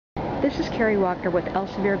This is Kerri Wachter with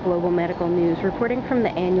Elsevier Global Medical News, reporting from the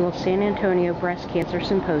annual San Antonio Breast Cancer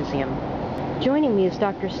Symposium. Joining me is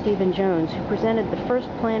Dr. Stephen Jones, who presented the first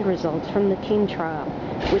planned results from the TEAM trial,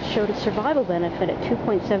 which showed a survival benefit at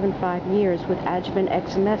 2.75 years with adjuvant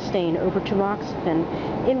exemestane over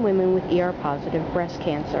tamoxifen in women with ER-positive breast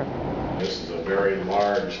cancer. This is a very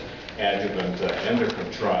large adjuvant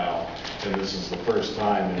endocrine trial, and this is the first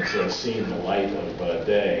time it's seen the light of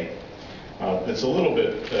day. It's a little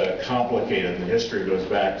bit complicated. The history goes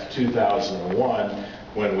back to 2001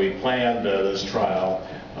 when we planned this trial.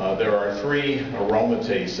 There are three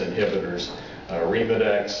aromatase inhibitors,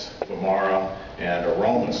 Arimidex, Femara, and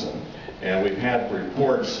Aromasin. And we've had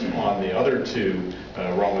reports on the other two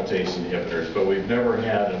aromatase inhibitors, but we've never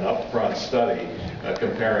had an upfront study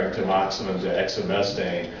comparing tamoxifen to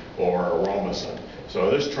exemestane or Aromasin. So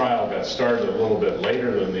this trial got started a little bit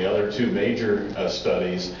later than the other two major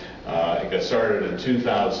studies. It got started in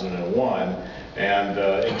 2001, and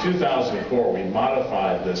in 2004 we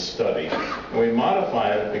modified this study. And we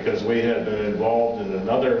modified it because we had been involved in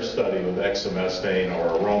another study with exemestane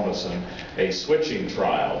or Aromasin, a switching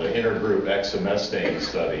trial, the intergroup exemestane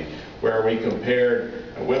study, where we compared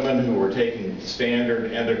women who were taking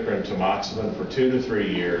standard endocrine tamoxifen for 2 to 3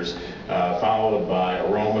 years, followed by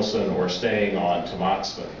Aromasin or staying on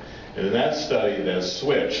tamoxifen. And in that study, that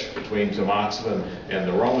switch between tamoxifen and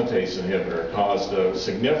the aromatase inhibitor caused a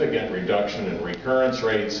significant reduction in recurrence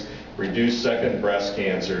rates, reduced second breast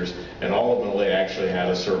cancers, and ultimately actually had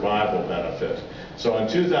a survival benefit. So in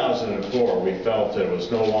 2004, we felt that it was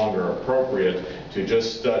no longer appropriate to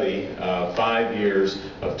just study 5 years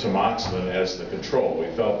of tamoxifen as the control. We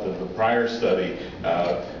felt that the prior study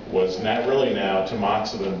was not really now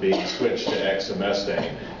tamoxifen being switched to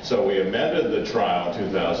exemestane. So we amended the trial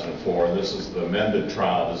in 2004, and this is the amended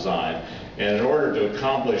trial design. And in order to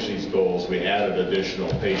accomplish these goals, we added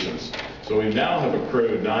additional patients. So we now have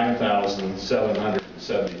accrued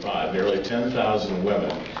 9,775, nearly 10,000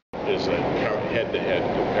 women. Is a head-to-head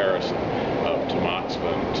comparison of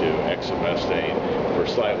tamoxifen to exemestane for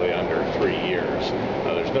slightly under 3 years.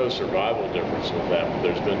 There's no survival difference with that.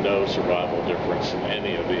 There's been no survival difference in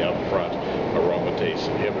any of the upfront aromatase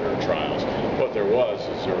inhibitor trials. What there was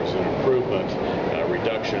is there was an improvement,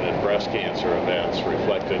 reduction in breast cancer events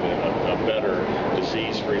reflected in a better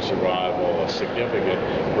disease-free survival, a significant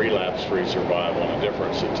relapse-free survival, and a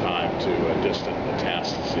difference in time to distant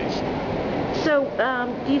metastases. So,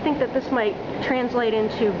 do you think that this might translate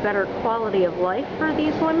into better quality of life for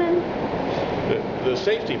these women? The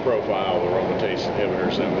safety profile of the aromatase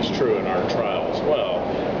inhibitors, and was true in our trial as well.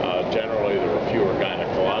 Generally, there were fewer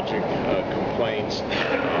gynecologic complaints.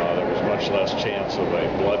 There was much less chance of a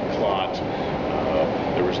blood clot.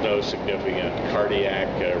 There was no significant cardiac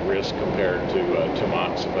risk compared to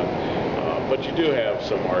tamoxifen. But you do have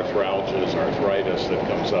some arthralgias, arthritis that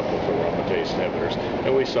comes up with aromatase inhibitors,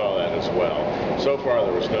 and we saw that as well. So far,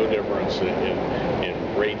 there was no difference in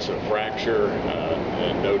rates of fracture,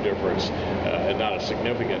 and no difference, and not a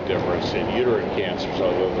significant difference in uterine cancers,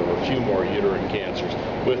 although there were a few more uterine cancers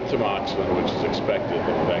with tamoxifen, which is expected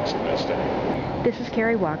than with exemestane. This is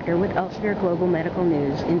Kerri Wachter with Elsevier Global Medical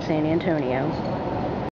News in San Antonio.